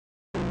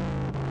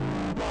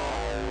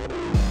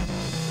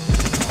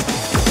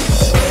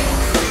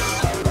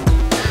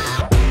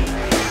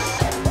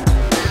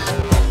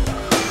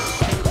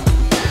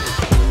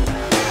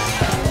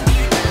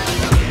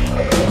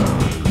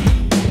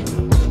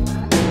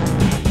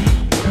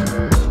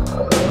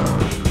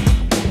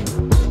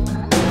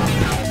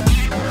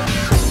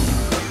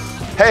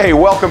Hey,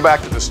 welcome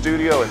back to the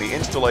studio and the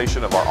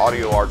installation of our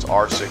AudioArts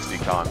R60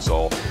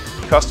 console.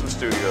 Custom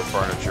studio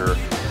furniture.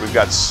 We've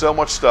got so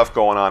much stuff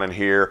going on in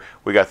here.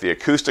 We got the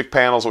acoustic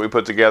panels that we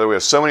put together. We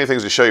have so many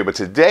things to show you, but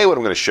today what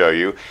I'm going to show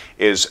you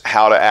is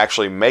how to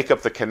actually make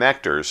up the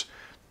connectors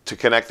to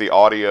connect the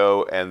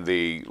audio and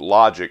the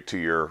logic to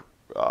your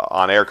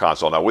on-air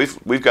console. Now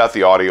we've got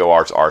the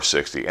AudioArts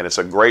R60 and it's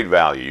a great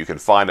value. You can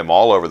find them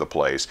all over the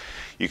place.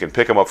 You can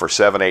pick them up for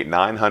 $700,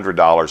 $800,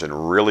 $900 in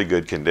really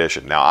good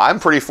condition. Now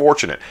I'm pretty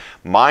fortunate.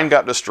 Mine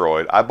got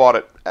destroyed. I bought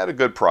it at a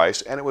good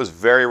price and it was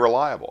very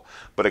reliable.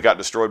 But it got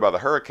destroyed by the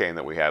hurricane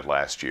that we had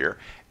last year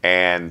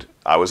and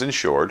I was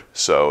insured,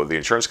 so the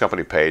insurance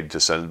company paid to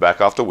send it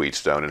back off to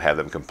Wheatstone and have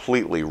them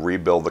completely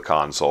rebuild the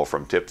console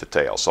from tip to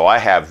tail. So I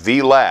have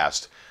the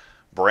last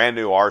brand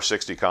new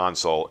R60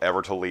 console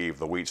ever to leave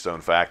the Wheatstone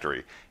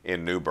factory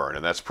in New Bern,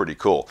 and that's pretty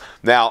cool.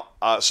 Now,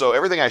 so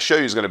everything I show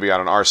you is going to be on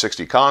an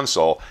R60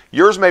 console.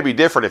 Yours may be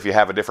different if you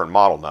have a different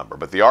model number,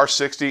 but the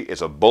R60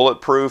 is a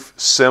bulletproof,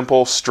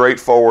 simple,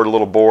 straightforward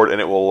little board, and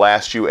it will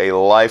last you a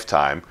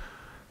lifetime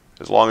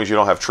as long as you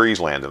don't have trees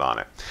landing on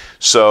it.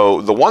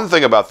 So the one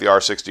thing about the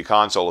R60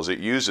 console is it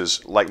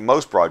uses, like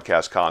most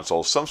broadcast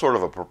consoles, some sort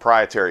of a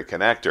proprietary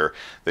connector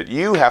that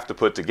you have to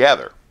put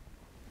together.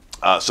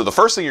 So the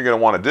first thing you're going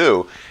to want to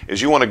do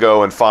is you want to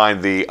go and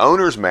find the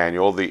owner's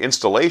manual, the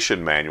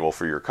installation manual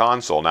for your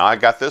console. Now I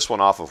got this one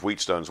off of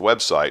Wheatstone's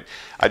website.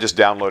 I just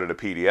downloaded a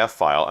PDF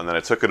file and then I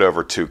took it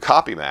over to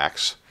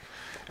CopyMax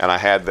and I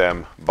had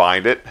them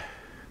bind it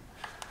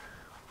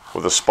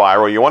with a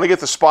spiral. You want to get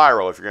the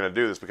spiral if you're going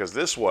to do this, because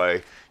this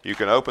way you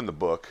can open the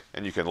book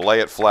and you can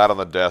lay it flat on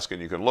the desk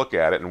and you can look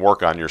at it and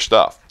work on your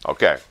stuff.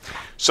 Okay,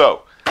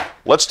 so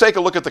let's take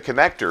a look at the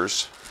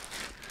connectors.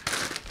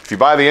 If you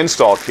buy the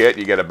install kit,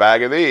 you get a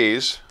bag of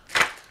these,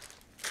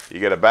 you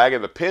get a bag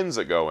of the pins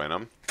that go in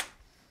them,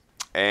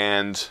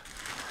 and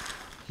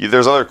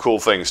there's other cool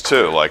things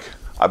too. Like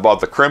I bought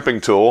the crimping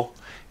tool.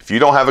 If you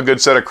don't have a good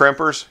set of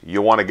crimpers,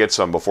 you want to get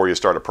some before you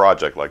start a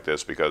project like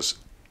this, because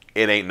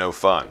it ain't no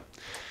fun.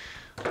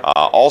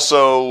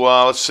 Also,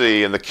 let's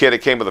see, in the kit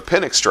it came with a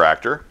pin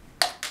extractor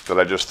that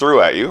I just threw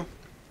at you.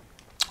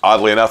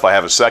 Oddly enough, I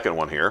have a second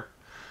one here.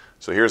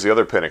 So here's the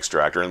other pin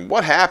extractor, and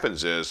what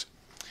happens is,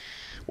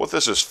 what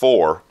this is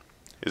for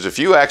is if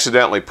you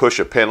accidentally push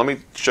a pin, let me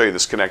show you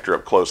this connector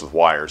up close with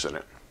wires in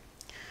it.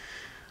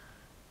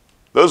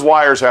 Those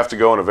wires have to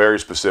go in a very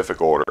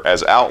specific order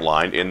as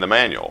outlined in the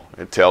manual.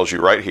 It tells you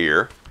right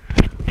here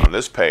on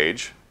this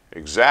page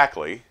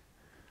exactly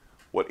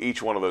what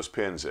each one of those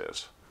pins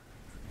is.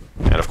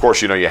 And of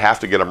course, you know, you have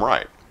to get them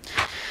right.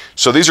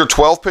 So these are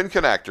 12-pin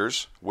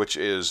connectors, which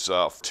is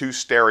 2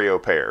 stereo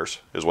pairs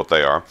is what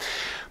they are.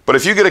 But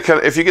if you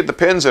get the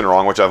pins in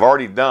wrong, which I've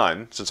already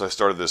done since I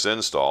started this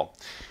install,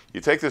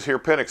 you take this here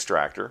pin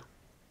extractor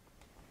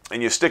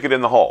and you stick it in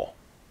the hole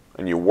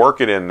and you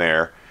work it in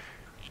there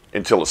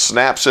until it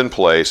snaps in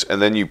place, and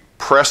then you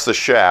press the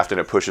shaft and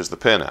it pushes the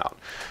pin out.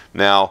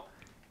 Now,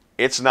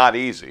 it's not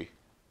easy.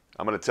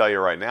 I'm going to tell you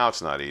right now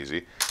it's not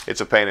easy.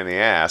 It's a pain in the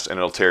ass and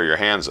it'll tear your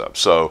hands up.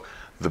 So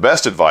the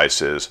best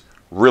advice is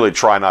really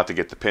try not to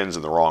get the pins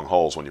in the wrong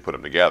holes when you put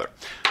them together.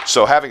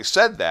 So having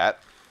said that,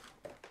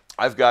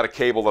 I've got a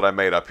cable that I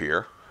made up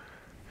here.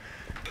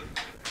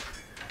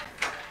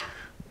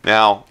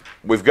 Now,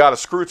 we've got a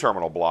screw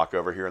terminal block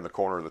over here in the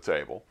corner of the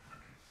table.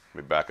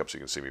 Let me back up so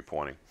you can see me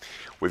pointing.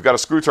 We've got a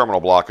screw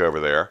terminal block over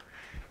there,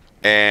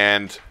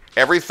 and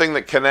everything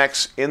that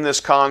connects in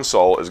this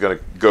console is going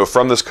to go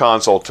from this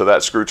console to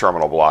that screw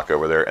terminal block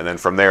over there, and then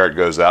from there it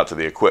goes out to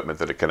the equipment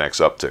that it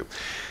connects up to.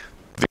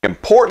 The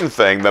important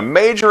thing, the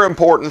major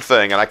important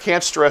thing, and I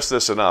can't stress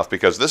this enough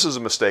because this is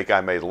a mistake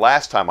I made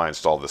last time I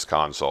installed this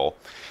console,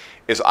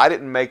 is I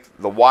didn't make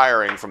the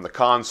wiring from the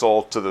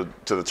console to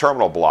the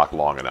terminal block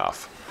long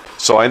enough.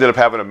 So I ended up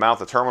having to mount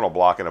the terminal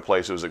block in a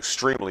place that was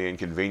extremely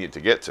inconvenient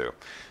to get to.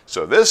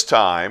 So this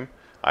time,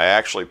 I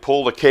actually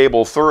pulled a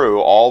cable through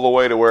all the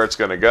way to where it's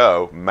going to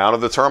go, mounted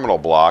the terminal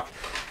block,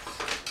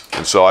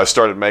 and so I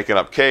started making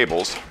up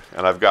cables,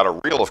 and I've got a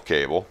reel of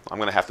cable. I'm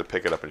going to have to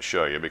pick it up and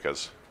show you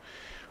because,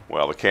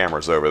 well, the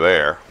camera's over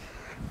there.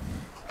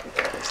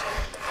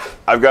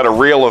 I've got a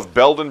reel of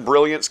Belden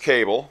Brilliance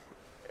cable,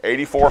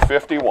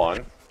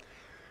 8451.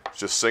 It's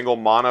just single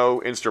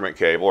mono instrument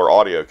cable or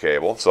audio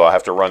cable, so I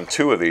have to run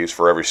 2 of these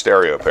for every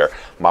stereo pair.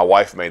 My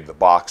wife made the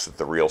box that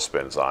the reel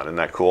spins on. Isn't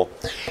that cool?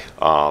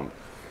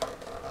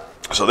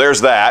 So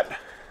there's that.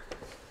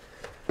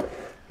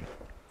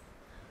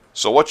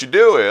 So what you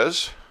do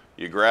is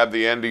you grab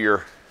the end of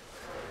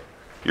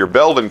your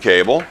Belden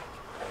cable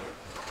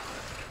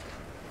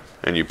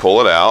and you pull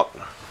it out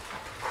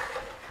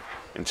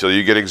until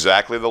you get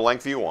exactly the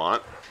length you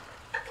want.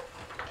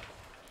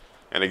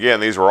 And again,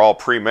 these were all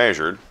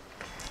pre-measured.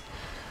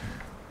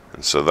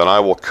 And so then I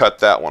will cut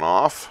that one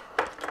off.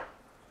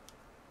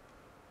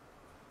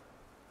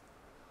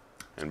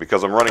 And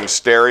because I'm running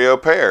stereo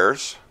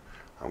pairs,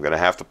 I'm going to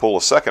have to pull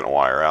a second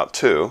wire out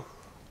too.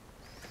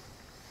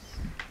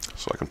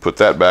 So I can put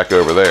that back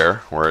over there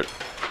where it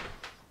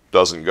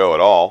doesn't go at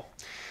all.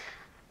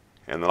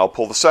 And then I'll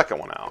pull the second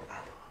one out.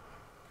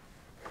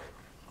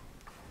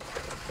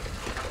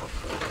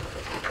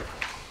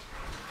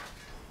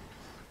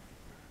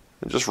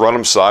 And just run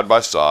them side by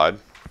side.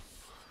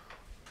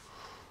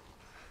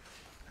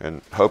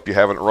 And hope you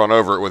haven't run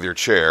over it with your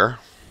chair.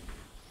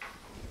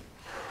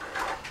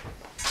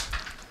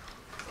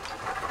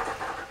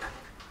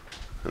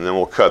 And then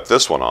we'll cut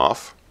this one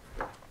off.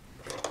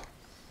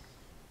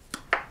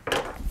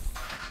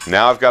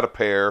 Now I've got a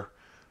pair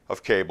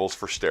of cables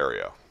for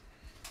stereo.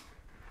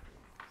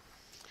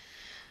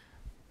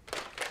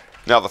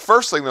 Now the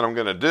first thing that I'm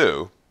going to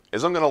do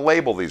is I'm going to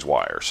label these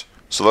wires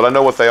so that I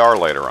know what they are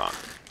later on.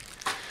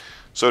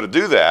 So to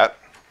do that,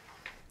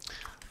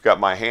 I've got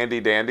my handy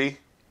dandy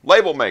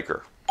label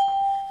maker.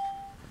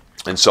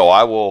 And so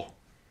I will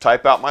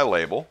type out my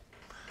label.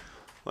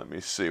 Let me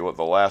see what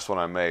the last one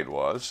I made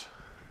was.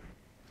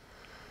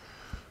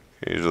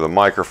 These are the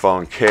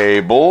microphone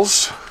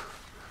cables.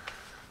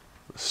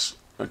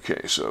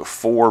 Okay, so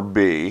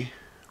 4B,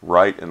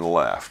 right and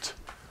left.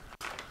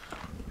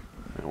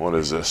 And what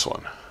is this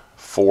one?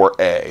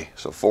 4A.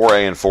 So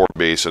 4A and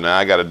 4B. So now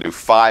I got to do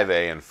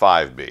 5A and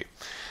 5B.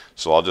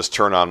 So I'll just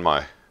turn on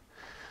my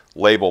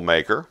label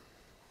maker.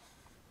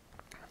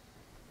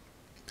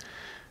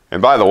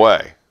 And by the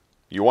way,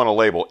 you want to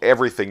label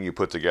everything you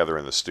put together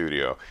in the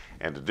studio.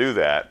 And to do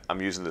that,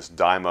 I'm using this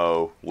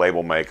Dymo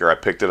label maker. I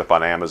picked it up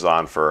on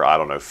Amazon for, I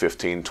don't know,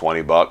 15,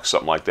 20 bucks,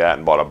 something like that,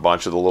 and bought a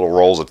bunch of the little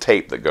rolls of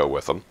tape that go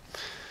with them.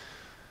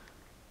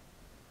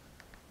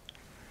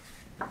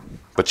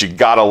 But you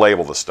gotta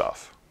label the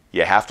stuff.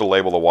 You have to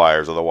label the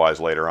wires, otherwise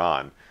later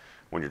on,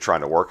 when you're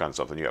trying to work on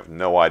something, you have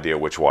no idea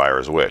which wire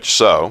is which.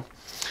 So,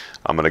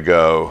 I'm gonna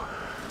go,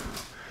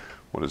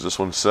 what does this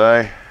one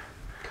say?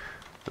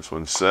 This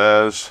one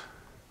says,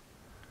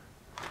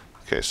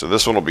 okay, so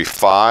this one will be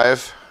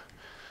 5A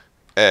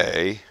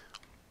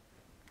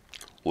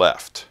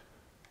left.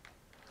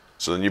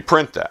 So then you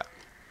print that.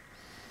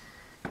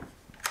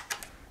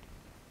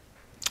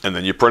 And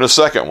then you print a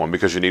second one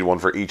because you need one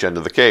for each end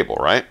of the cable,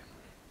 right?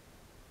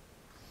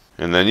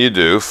 And then you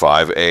do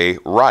 5A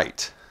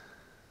right.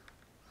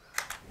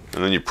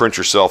 And then you print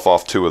yourself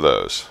off 2 of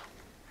those.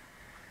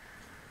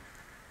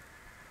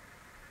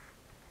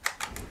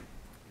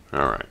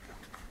 All right.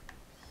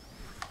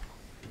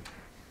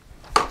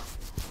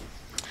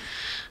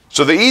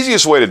 So the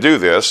easiest way to do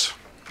this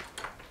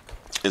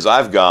is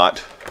I've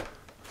got,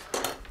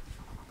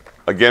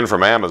 again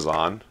from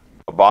Amazon,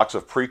 a box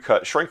of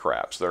pre-cut shrink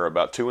wraps. They're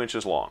about 2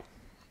 inches long.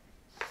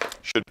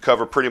 Should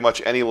cover pretty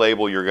much any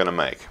label you're going to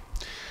make.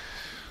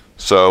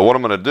 So what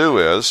I'm going to do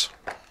is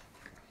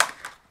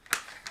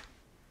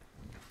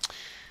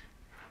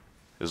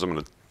I'm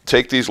going to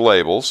take these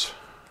labels.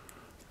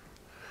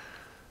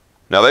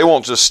 Now they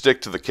won't just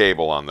stick to the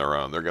cable on their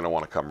own. They're going to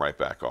want to come right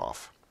back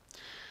off.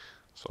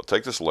 So I'll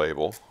take this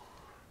label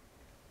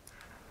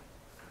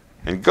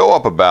and go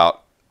up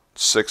about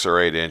 6 or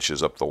 8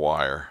 inches up the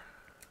wire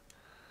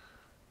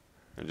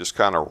and just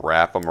kind of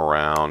wrap them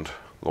around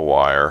the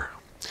wire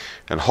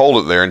and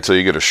hold it there until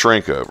you get a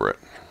shrink over it.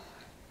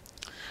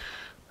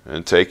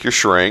 And take your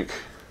shrink,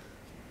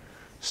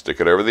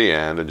 stick it over the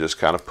end and just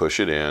kind of push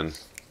it in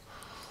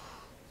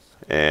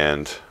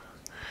and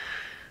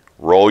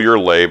roll your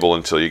label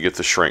until you get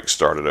the shrink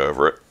started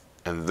over it,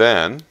 and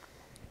then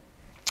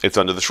it's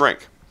under the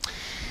shrink.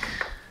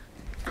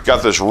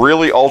 Got this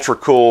really ultra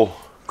cool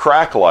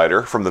crack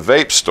lighter from the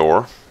vape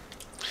store,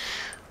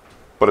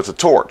 but it's a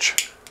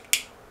torch.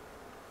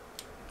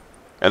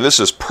 And this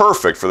is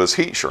perfect for this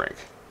heat shrink.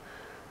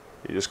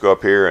 You just go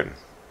up here and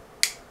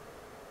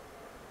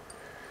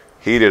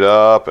heat it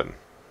up and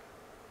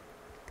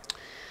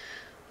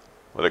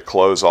let it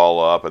close all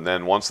up, and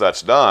then once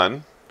that's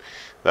done,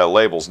 that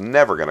label's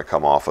never going to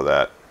come off of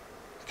that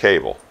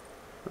cable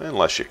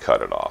unless you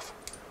cut it off.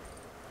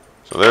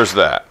 So there's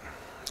that.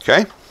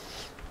 Okay?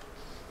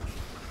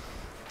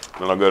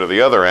 Then I'll go to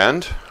the other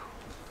end,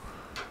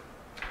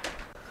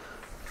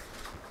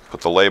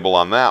 put the label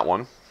on that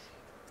one.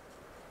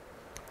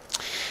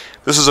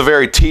 This is a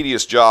very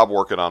tedious job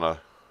working on a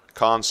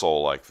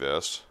console like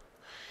this,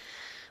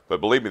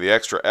 but believe me, the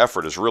extra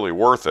effort is really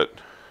worth it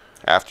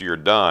after you're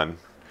done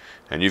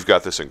and you've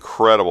got this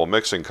incredible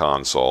mixing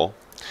console.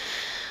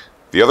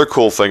 The other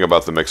cool thing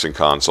about the mixing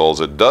console is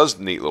it does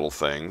neat little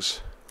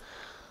things,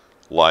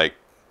 like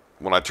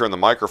when I turn the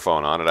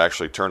microphone on, it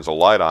actually turns a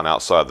light on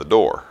outside the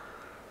door.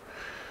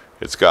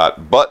 It's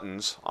got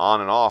buttons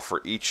on and off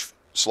for each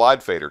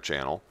slide fader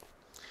channel,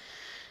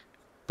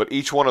 but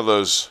each one of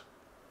those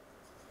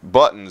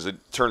buttons,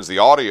 it turns the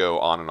audio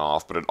on and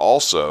off, but it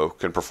also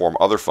can perform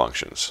other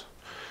functions.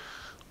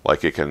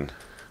 Like it can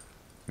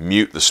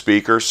mute the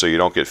speakers so you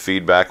don't get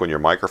feedback when your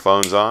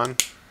microphone's on.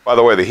 By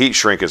the way, the heat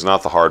shrink is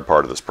not the hard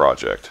part of this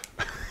project.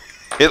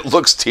 It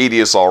looks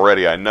tedious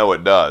already, I know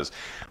it does,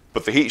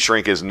 but the heat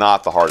shrink is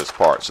not the hardest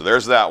part. So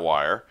there's that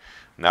wire.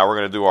 Now we're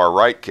going to do our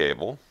right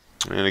cable.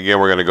 And again,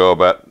 we're going to go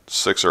about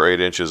 6 or 8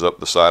 inches up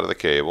the side of the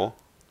cable.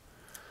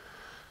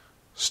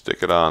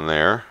 Stick it on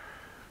there.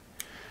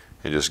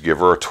 And just give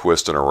her a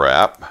twist and a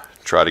wrap.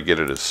 Try to get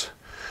it as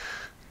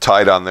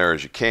tight on there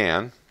as you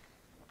can.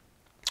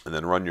 And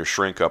then run your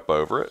shrink up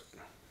over it.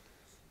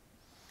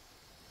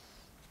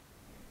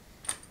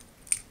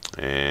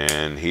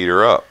 And heat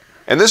her up.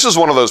 And this is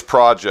one of those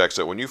projects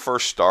that when you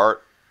first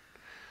start,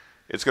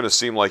 it's going to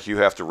seem like you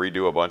have to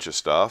redo a bunch of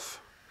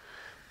stuff.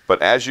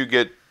 But as you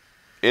get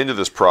into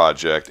this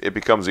project, it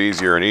becomes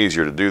easier and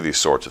easier to do these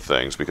sorts of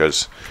things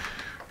because,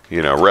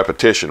 you know,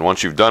 repetition,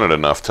 once you've done it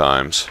enough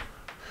times,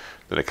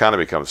 then it kind of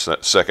becomes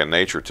second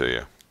nature to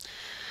you.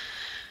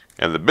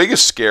 And the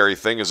biggest scary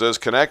thing is those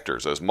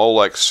connectors, those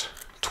Molex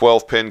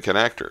 12-pin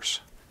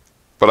connectors.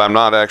 But I'm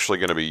not actually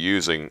going to be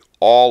using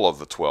all of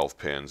the 12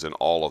 pins in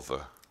all of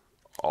the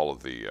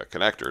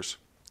connectors.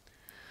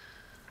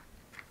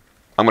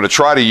 I'm going to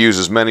try to use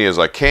as many as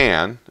I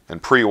can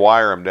and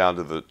pre-wire them down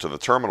to the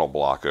terminal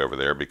block over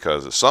there,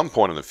 because at some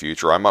point in the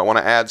future I might want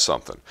to add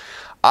something.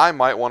 I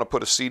might want to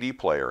put a CD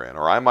player in,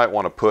 or I might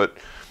want to put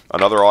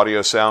another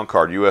audio sound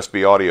card,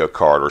 USB audio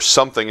card, or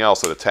something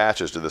else that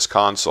attaches to this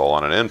console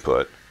on an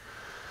input.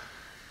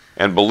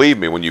 And believe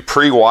me, when you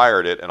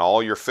pre-wired it and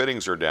all your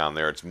fittings are down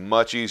there, it's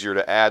much easier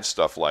to add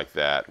stuff like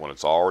that when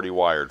it's already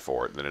wired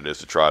for it than it is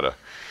to try to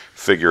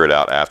figure it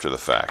out after the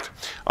fact.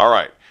 All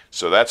right,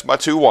 so that's my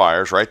 2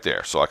 wires right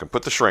there. So I can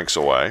put the shrinks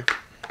away.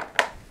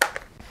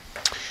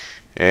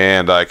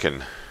 And I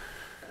can...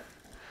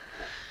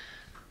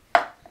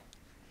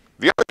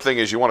 The other thing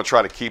is you want to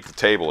try to keep the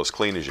table as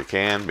clean as you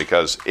can,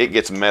 because it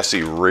gets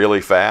messy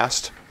really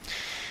fast.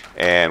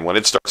 And when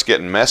it starts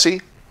getting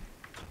messy,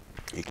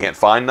 you can't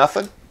find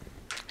nothing.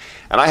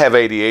 And I have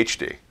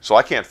ADHD, so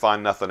I can't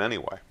find nothing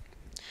anyway.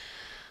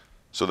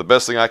 So the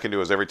best thing I can do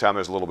is every time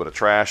there's a little bit of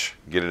trash,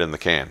 get it in the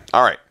can.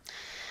 All right.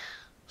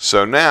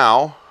 So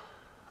now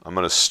I'm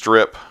going to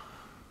strip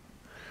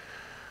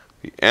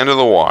the end of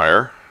the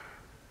wire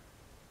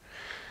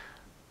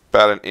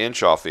about 1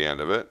 inch off the end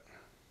of it.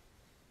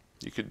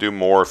 You could do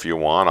more if you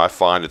want. I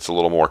find it's a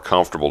little more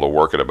comfortable to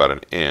work at about 1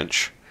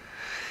 inch.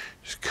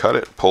 Just cut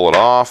it, pull it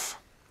off.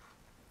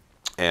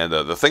 And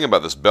the thing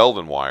about this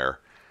Belden wire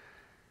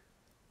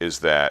is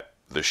that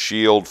the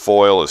shield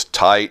foil is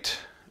tight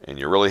and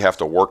you really have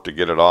to work to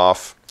get it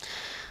off.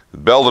 The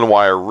Belden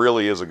wire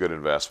really is a good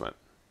investment.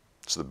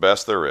 It's the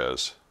best there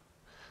is.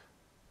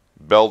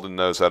 Belden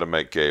knows how to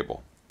make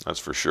cable, that's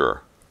for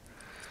sure.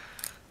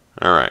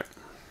 All right.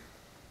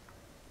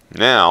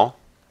 Now,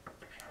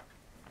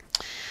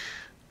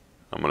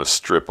 I'm going to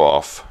strip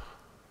off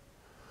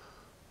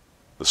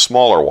the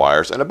smaller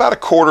wires, and about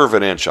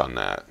 1/4 inch on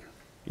that.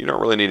 You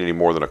don't really need any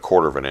more than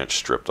 1/4 inch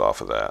stripped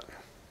off of that.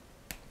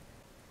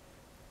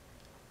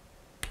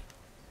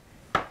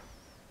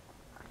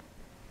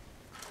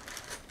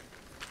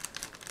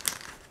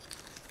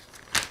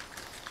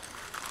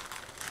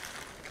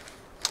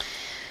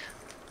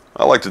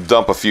 I like to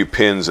dump a few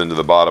pins into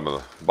the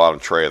bottom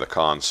tray of the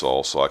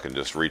console so I can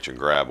just reach and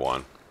grab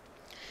one.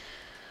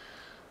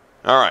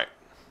 All right.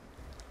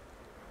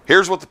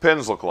 Here's what the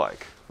pins look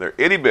like. They're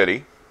itty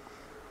bitty,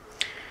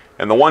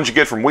 and the ones you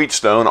get from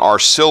Wheatstone are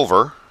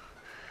silver,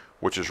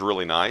 which is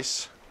really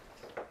nice,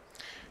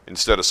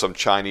 instead of some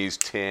Chinese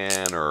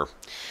tin or,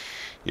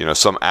 you know,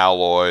 some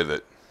alloy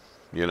that,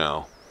 you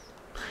know,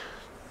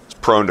 is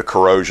prone to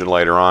corrosion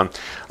later on.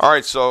 All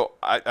right, so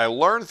I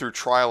learned through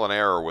trial and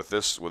error with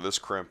this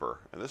crimper,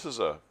 and this is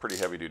a pretty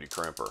heavy-duty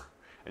crimper,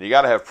 and you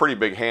got to have pretty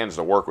big hands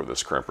to work with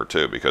this crimper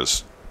too,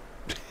 because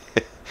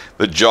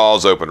the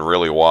jaws open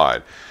really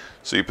wide.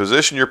 So you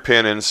position your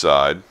pin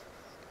inside.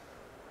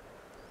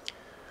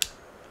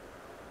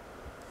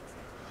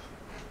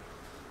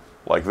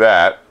 Like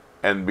that,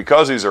 and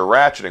because these are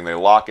ratcheting, they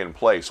lock in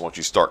place once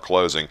you start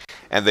closing,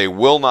 and they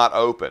will not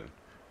open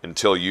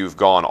until you've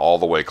gone all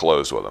the way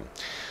closed with them.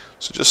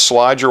 So just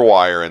slide your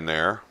wire in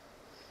there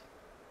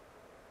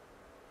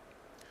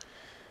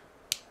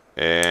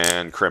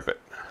and crimp it.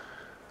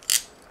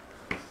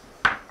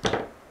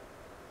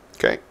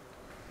 Okay.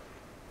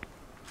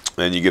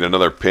 Then you get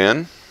another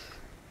pin,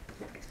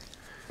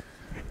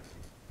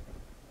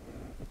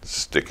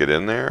 stick it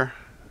in there.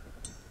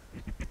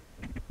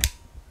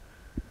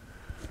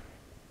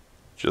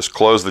 Just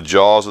close the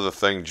jaws of the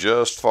thing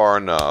just far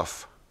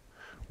enough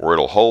where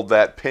it'll hold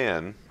that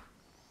pin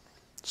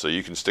so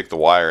you can stick the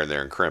wire in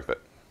there and crimp it.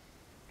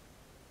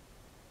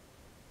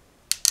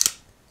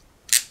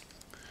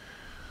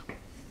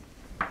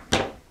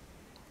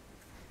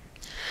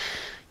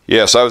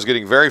 Yes, I was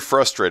getting very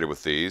frustrated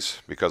with these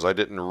because I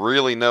didn't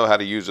really know how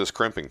to use this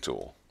crimping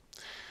tool.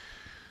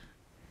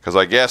 Because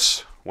I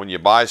guess when you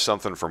buy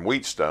something from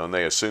Wheatstone,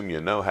 they assume you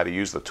know how to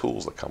use the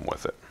tools that come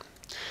with it.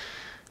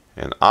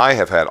 And I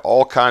have had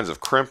all kinds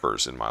of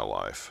crimpers in my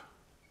life,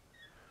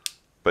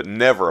 but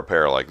never a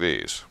pair like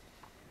these.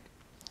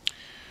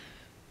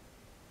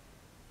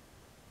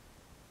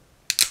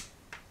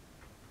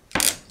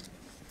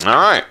 All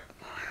right.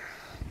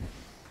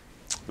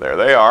 There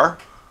they are.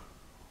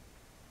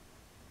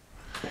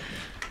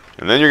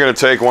 And then you're going to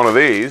take one of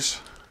these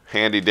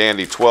handy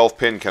dandy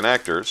 12-pin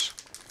connectors.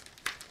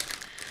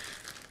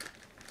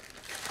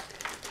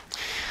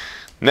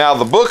 Now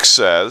the book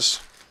says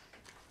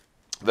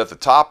that the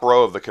top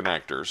row of the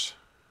connectors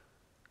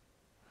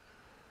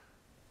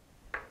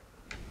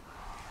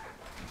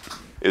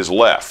is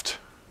left.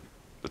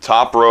 The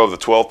top row of the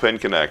 12-pin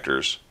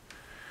connectors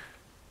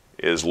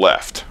is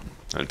left.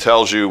 And it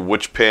tells you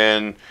which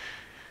pin,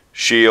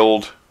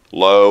 shield,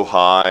 low,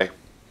 high,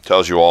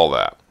 tells you all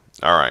that.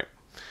 All right.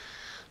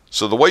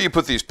 So the way you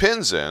put these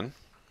pins in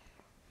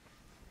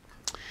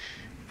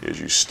is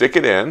you stick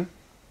it in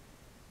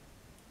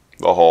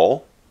the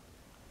hole,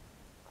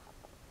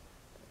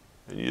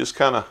 and you just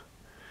kind of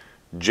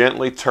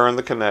gently turn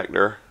the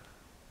connector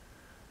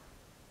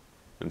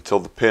until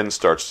the pin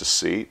starts to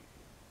seat,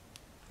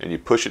 and you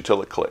push it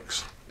till it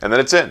clicks, and then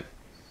it's in.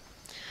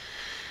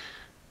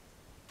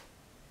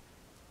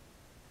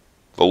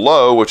 The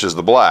low, which is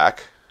the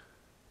black,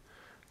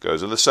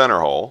 goes in the center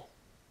hole,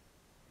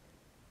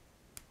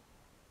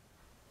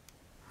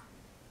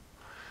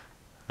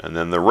 and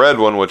then the red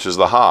one, which is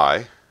the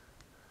high,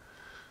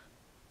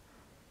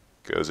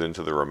 goes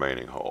into the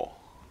remaining hole.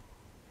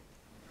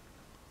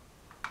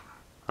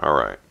 All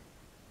right.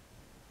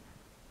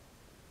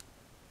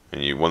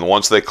 And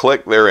once they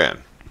click, they're in.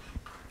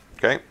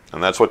 Okay?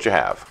 And that's what you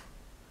have.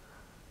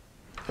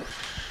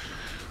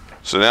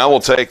 So now we'll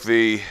take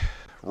the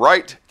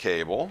right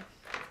cable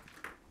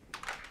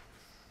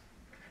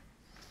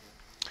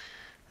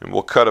and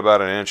we'll cut about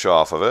 1 inch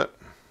off of it.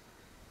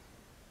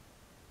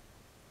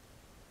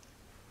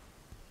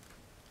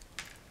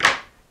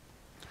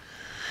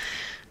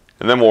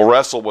 And then we'll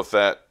wrestle with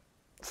that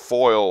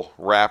foil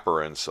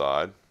wrapper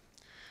inside.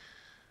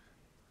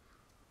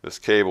 This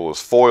cable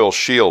is foil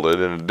shielded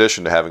in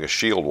addition to having a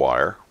shield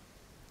wire.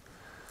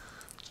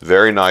 It's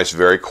very nice,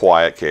 very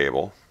quiet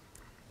cable.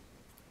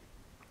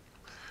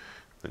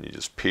 Then you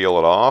just peel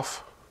it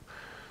off.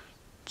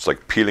 It's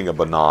like peeling a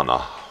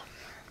banana.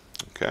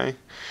 Okay.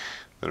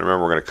 Then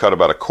remember, we're going to cut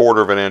about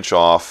 1/4 inch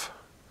off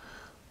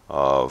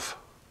of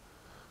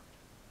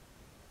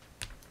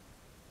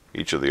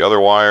each of the other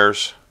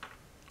wires.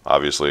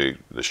 Obviously,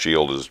 the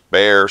shield is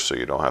bare, so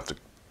you don't have to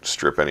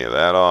strip any of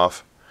that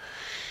off.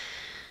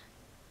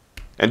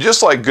 And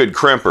just like good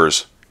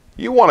crimpers,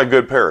 you want a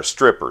good pair of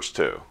strippers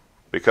too.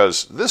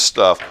 Because this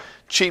stuff,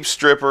 cheap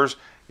strippers,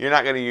 you're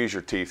not going to use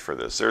your teeth for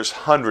this. There's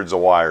hundreds of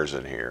wires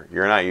in here.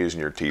 You're not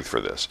using your teeth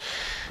for this.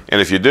 And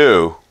if you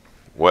do,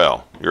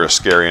 well, you're a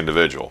scary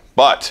individual.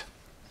 But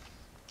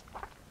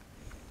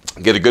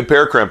get a good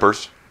pair of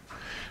crimpers.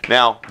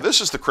 Now,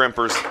 this is the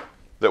crimpers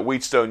that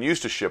Wheatstone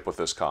used to ship with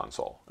this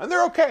console. And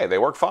they're okay. They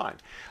work fine.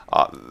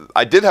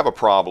 I did have a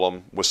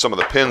problem with some of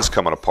the pins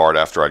coming apart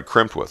after I'd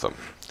crimped with them,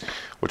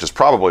 which is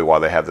probably why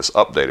they have this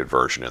updated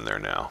version in there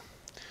now.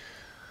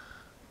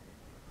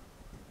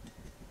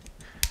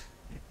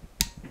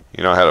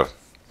 You know, I had a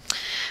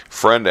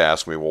friend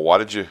ask me, well, why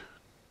did you,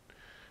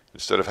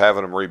 instead of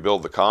having them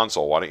rebuild the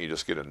console, why don't you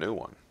just get a new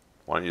one?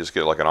 Why don't you just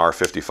get like an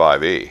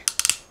R55E?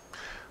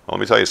 Well, let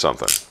me tell you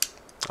something.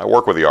 I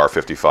work with the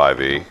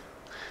R55E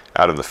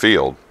out in the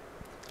field,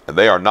 and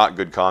they are not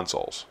good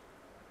consoles.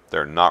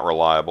 They're not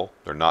reliable.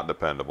 They're not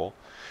dependable.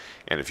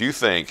 And if you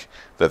think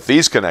that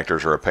these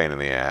connectors are a pain in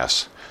the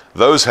ass,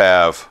 those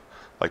have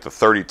like the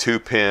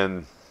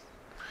 32-pin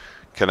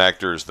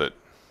connectors that,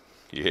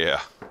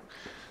 yeah,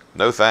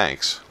 no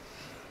thanks.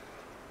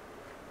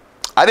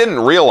 I didn't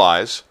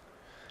realize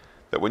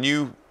that when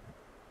you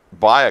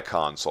buy a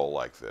console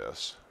like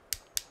this,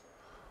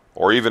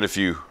 or even if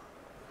you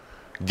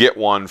get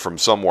one from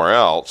somewhere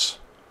else,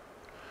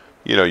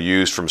 you know,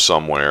 used from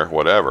somewhere,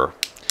 whatever,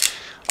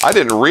 I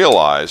didn't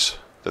realize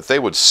that they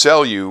would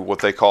sell you what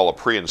they call a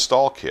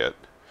pre-install kit.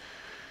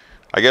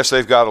 I guess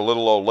they've got a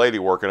little old lady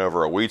working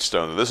over at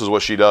Wheatstone. This is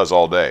what she does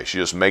all day. She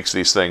just makes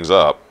these things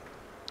up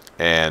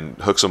and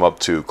hooks them up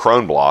to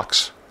Krone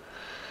blocks,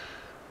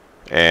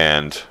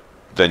 and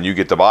then you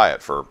get to buy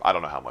it for, I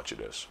don't know how much it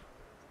is.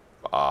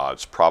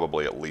 It's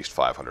probably at least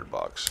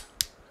 $500.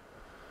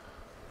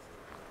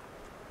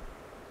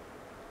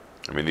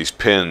 I mean, these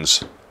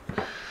pins,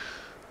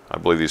 I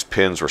believe these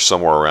pins were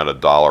somewhere around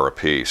 $1 a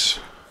piece.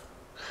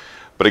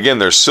 But again,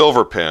 there's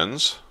silver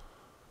pins.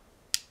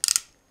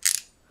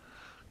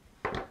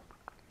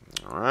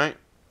 All right,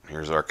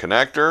 here's our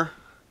connector.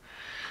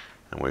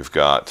 And we've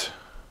got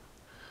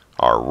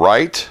our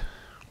right.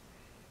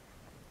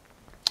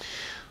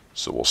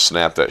 So we'll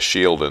snap that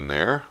shield in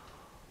there.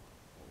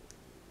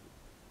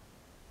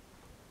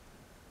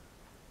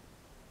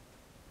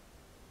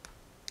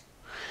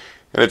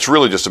 And it's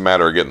really just a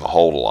matter of getting the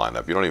hole to line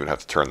up. You don't even have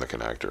to turn the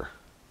connector.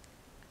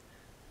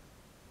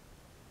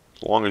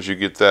 As long as you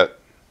get that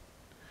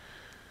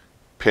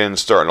pin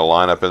starting to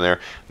line up in there.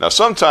 Now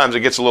sometimes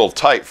it gets a little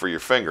tight for your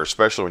finger,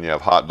 especially when you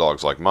have hot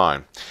dogs like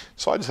mine.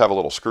 So I just have a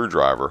little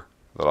screwdriver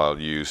that I'll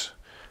use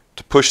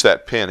to push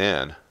that pin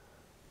in.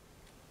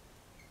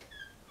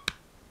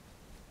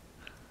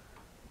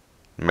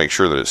 Make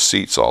sure that it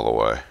seats all the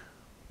way.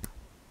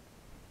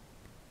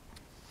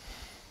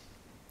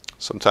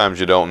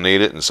 Sometimes you don't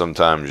need it and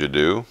sometimes you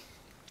do.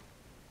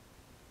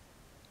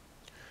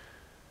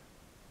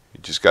 You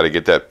just got to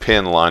get that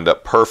pin lined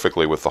up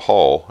perfectly with the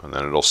hole, and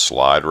then it'll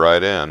slide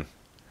right in.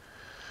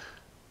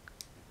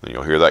 And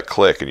you'll hear that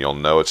click and you'll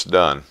know it's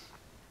done.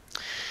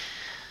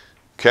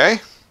 Okay?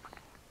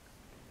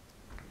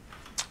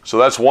 So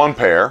that's one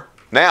pair.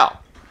 Now,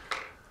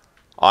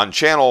 on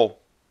channel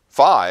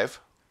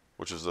 5,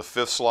 which is the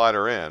 5th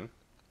slider in,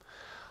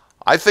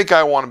 I think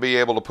I want to be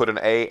able to put an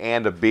A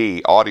and a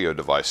B audio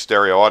device,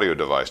 stereo audio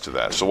device to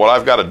that. So what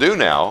I've got to do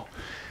now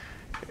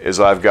is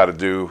I've got to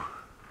do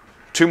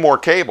 2 more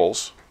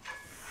cables,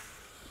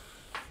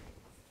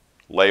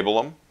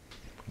 label them,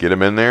 get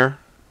them in there,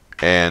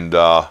 and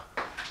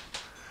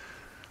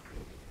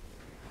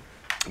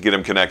get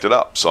them connected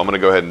up. So I'm going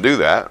to go ahead and do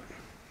that.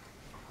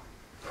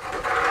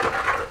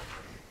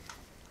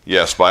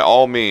 Yes, by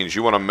all means,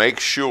 you want to make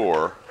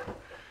sure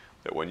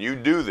that when you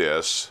do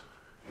this,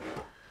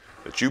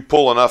 that you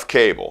pull enough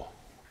cable,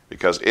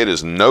 because it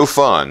is no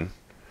fun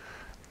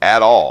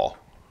at all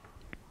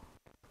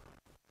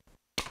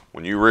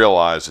when you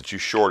realize that you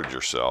shorted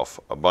yourself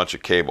a bunch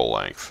of cable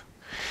length.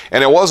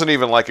 And it wasn't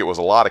even like it was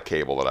a lot of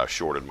cable that I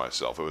shorted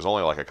myself. It was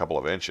only like a couple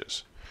of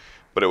inches.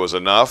 But it was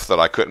enough that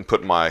I couldn't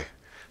put my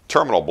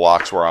terminal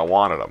blocks where I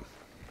wanted them.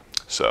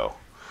 So,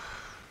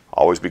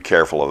 always be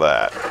careful of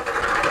that.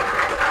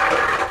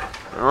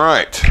 All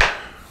right.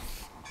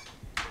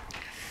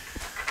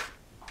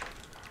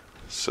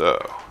 So,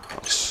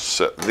 I'll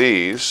set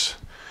these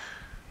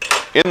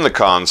in the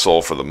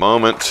console for the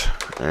moment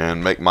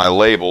and make my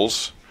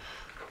labels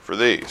for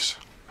these.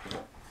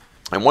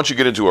 And once you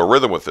get into a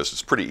rhythm with this,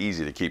 it's pretty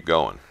easy to keep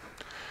going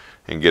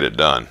and get it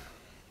done.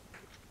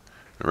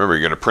 Remember,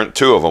 you're going to print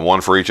 2 of them,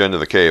 1 for each end of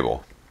the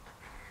cable.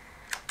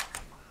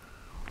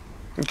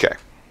 Okay.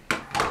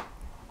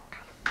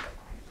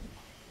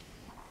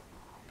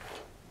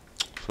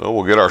 So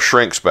we'll get our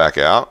shrinks back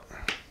out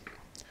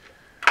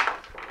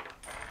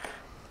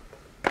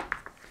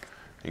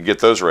and get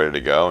those ready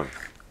to go.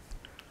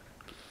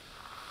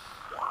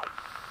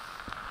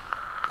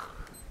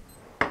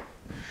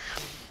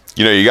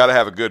 You know, you got to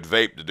have a good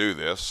vape to do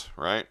this,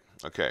 right?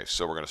 Okay,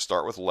 so we're going to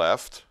start with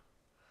left.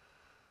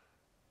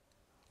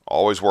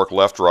 Always work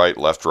left, right,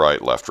 left,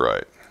 right, left,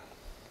 right.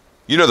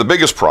 You know, the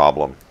biggest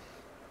problem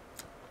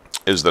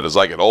is that as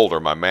I get older,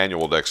 my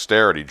manual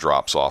dexterity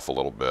drops off a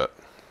little bit.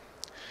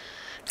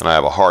 And I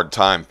have a hard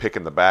time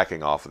picking the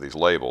backing off of these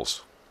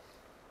labels.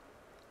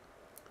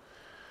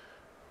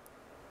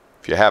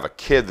 If you have a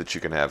kid that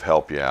you can have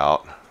help you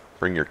out,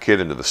 bring your kid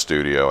into the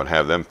studio and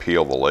have them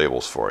peel the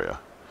labels for you.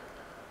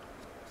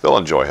 They'll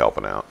enjoy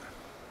helping out.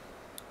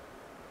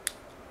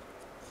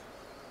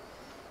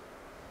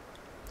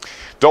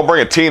 Don't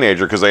bring a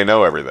teenager because they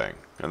know everything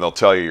and they'll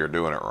tell you you're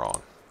doing it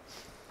wrong.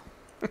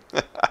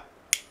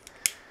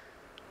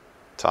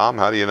 Tom,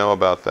 how do you know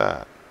about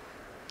that?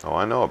 Oh,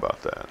 I know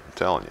about that. I'm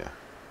telling you.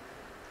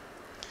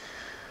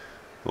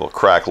 A little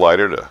crack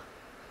lighter to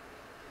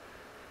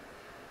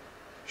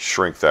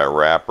shrink that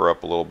wrapper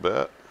up a little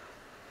bit.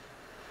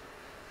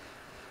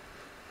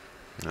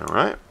 All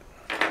right.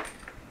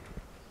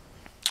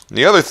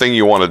 The other thing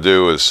you want to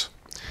do is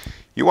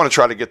you want to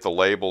try to get the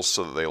labels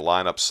so that they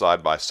line up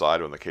side by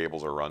side when the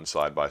cables are run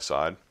side by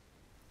side.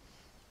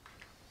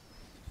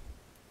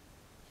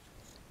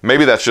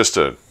 Maybe that's just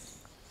a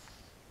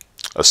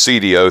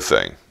CDO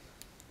thing.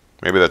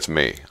 Maybe that's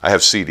me. I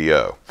have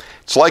CDO.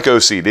 It's like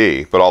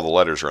OCD, but all the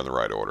letters are in the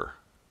right order,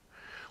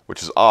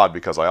 which is odd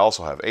because I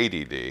also have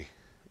ADD,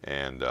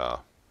 and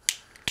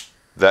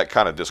that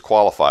kind of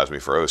disqualifies me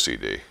for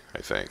OCD,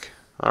 I think.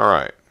 All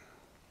right.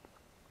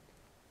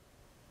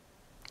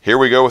 Here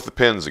we go with the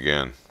pins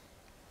again.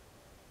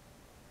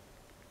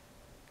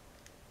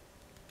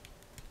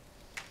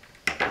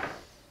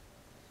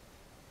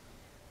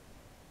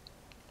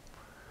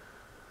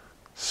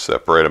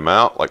 Separate them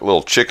out like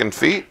little chicken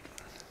feet.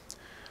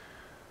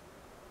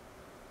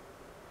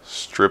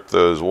 Strip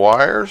those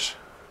wires.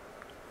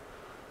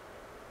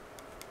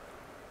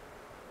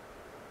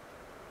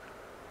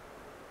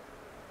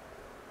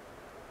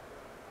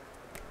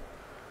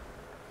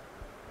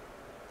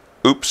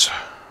 Oops.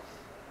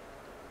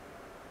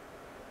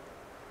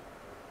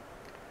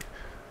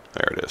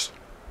 There it is.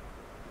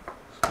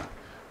 All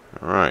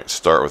right,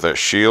 start with that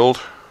shield.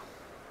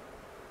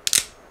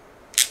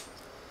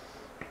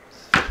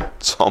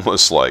 It's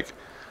almost like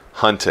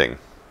hunting,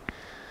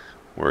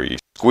 where you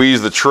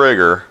squeeze the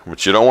trigger,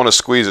 but you don't want to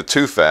squeeze it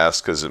too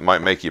fast because it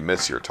might make you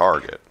miss your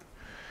target.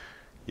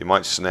 You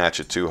might snatch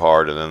it too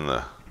hard and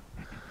then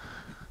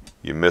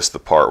you miss the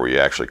part where you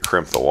actually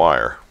crimp the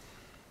wire.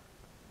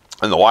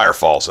 And the wire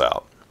falls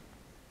out.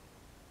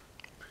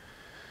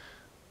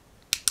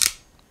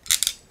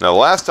 Now, the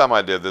last time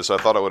I did this, I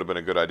thought it would have been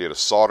a good idea to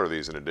solder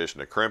these in addition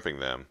to crimping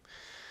them.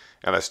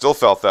 And I still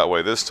felt that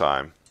way this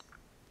time.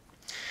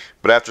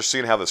 But after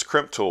seeing how this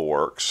crimp tool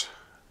works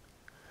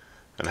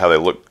and how they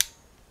look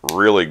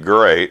really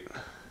great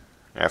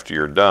after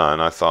you're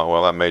done, I thought,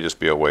 well, that may just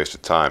be a waste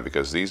of time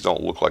because these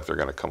don't look like they're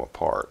going to come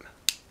apart.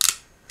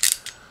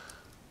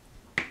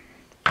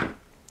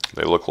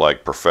 They look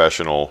like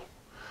professionally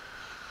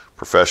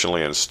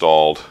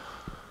installed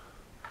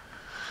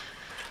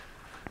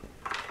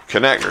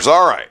connectors.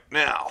 All right,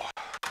 now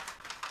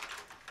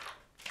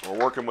we're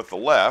working with the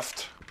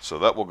left, so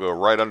that will go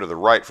right under the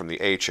right from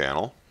the A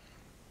channel.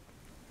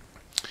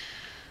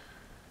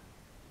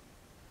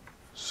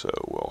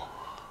 So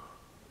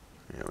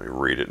let me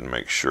read it and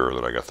make sure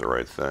that I got the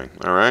right thing.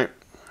 All right.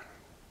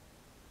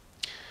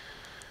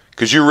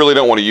 Because you really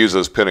don't want to use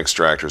those pin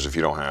extractors if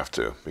you don't have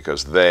to,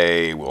 because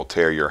they will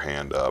tear your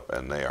hand up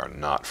and they are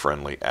not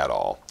friendly at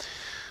all.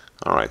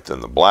 All right,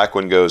 then the black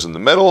one goes in the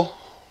middle.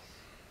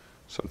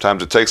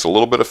 Sometimes it takes a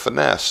little bit of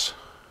finesse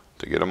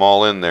to get them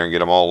all in there and get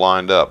them all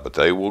lined up, but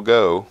they will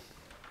go.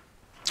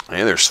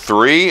 And there's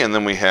 3, and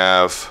then we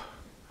have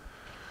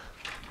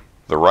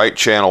the right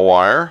channel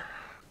wire.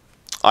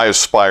 I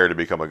aspire to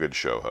become a good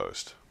show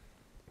host.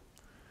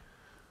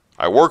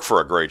 I work for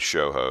a great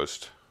show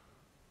host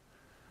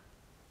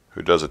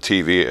who does a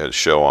TV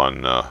show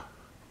on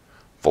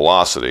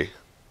Velocity.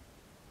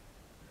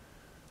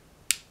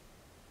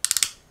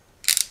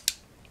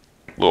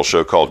 A little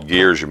show called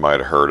Gears you might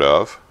have heard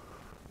of.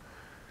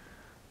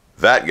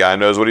 That guy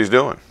knows what he's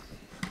doing.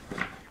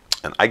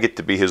 And I get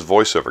to be his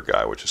voiceover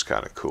guy, which is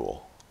kind of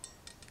cool.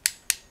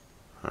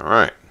 All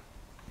right.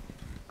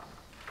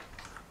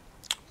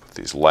 Put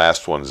these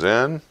last ones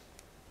in.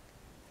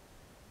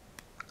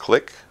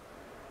 Click,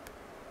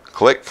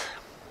 click,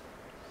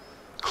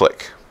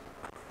 click.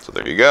 So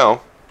there you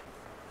go.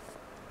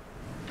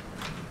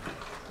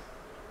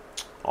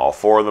 All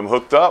 4 of them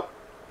hooked up.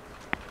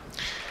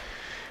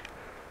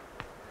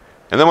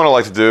 And then what I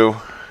like to do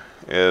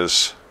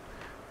is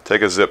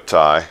take a zip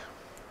tie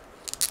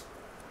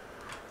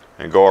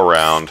and go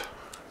around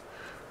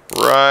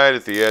right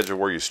at the edge of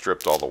where you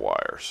stripped all the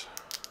wires.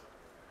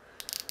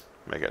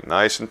 Make it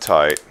nice and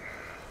tight.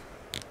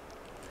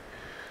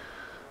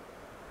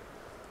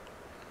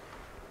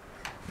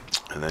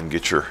 And then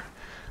get your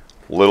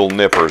little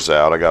nippers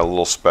out. I got a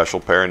little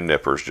special pair of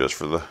nippers just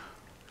for the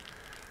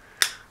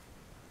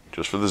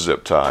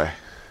zip tie.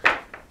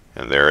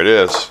 And there it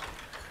is.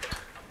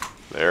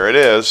 There it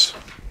is.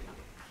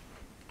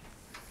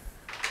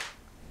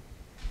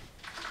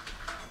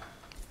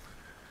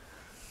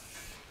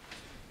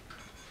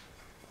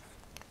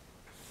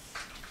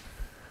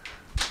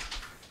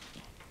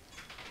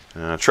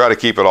 Try to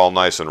keep it all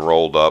nice and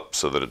rolled up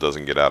so that it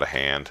doesn't get out of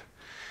hand.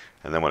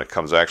 And then when it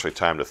comes actually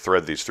time to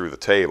thread these through the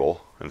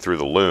table and through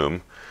the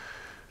loom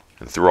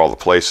and through all the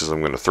places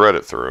I'm going to thread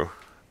it through,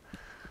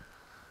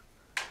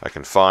 I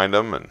can find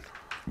them and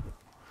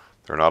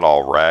they're not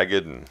all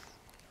ragged and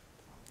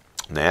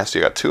nasty.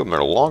 I got 2 of them that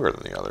are longer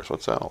than the others.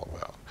 What's that all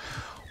about?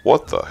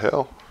 What the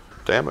hell?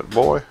 Damn it,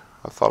 boy.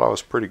 I thought I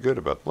was pretty good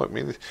about, look,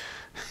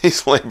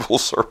 these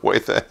labels are way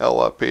the hell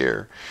up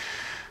here.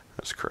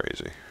 That's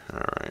crazy. All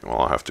right, well,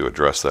 I'll have to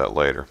address that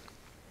later.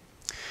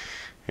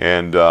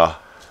 And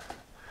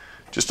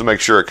just to make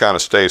sure it kind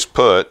of stays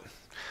put,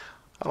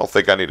 I don't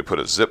think I need to put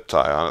a zip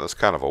tie on it. That's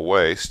kind of a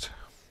waste.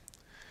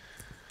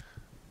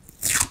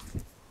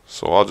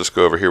 So I'll just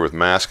go over here with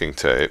masking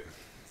tape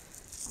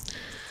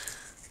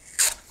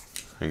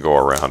and go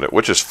around it,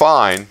 which is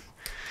fine.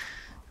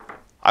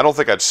 I don't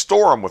think I'd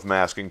store them with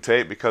masking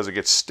tape because it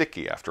gets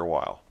sticky after a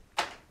while.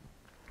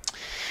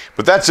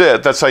 But that's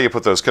it. That's how you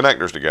put those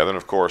connectors together. And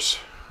of course,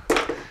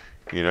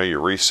 you know, you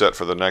reset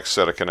for the next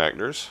set of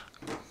connectors,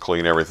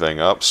 clean everything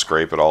up,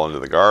 scrape it all into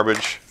the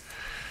garbage.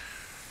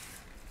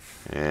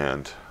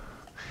 And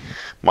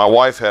my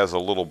wife has a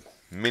little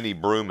mini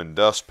broom and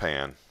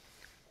dustpan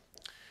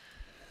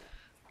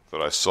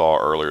that I saw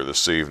earlier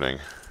this evening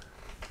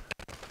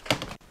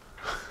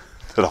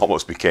that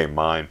almost became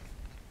mine.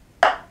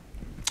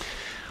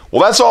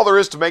 Well, that's all there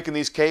is to making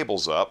these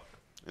cables up.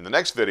 In the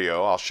next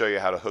video, I'll show you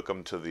how to hook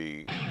them to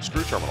the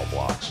screw terminal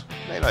blocks.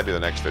 May not do the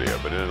next video,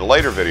 but in a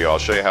later video, I'll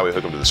show you how we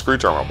hook them to the screw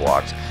terminal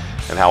blocks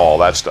and how all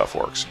that stuff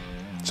works.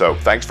 So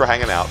thanks for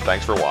hanging out.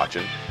 Thanks for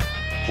watching.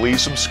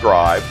 Please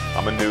subscribe.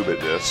 I'm a noob at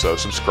this, so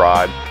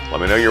subscribe. Let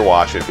me know you're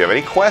watching. If you have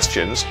any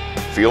questions,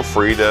 feel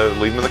free to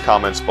leave them in the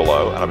comments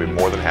below, and I'll be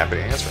more than happy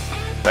to answer them.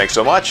 Thanks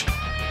so much.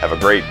 Have a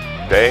great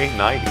day,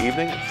 night,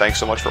 evening.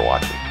 Thanks so much for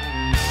watching.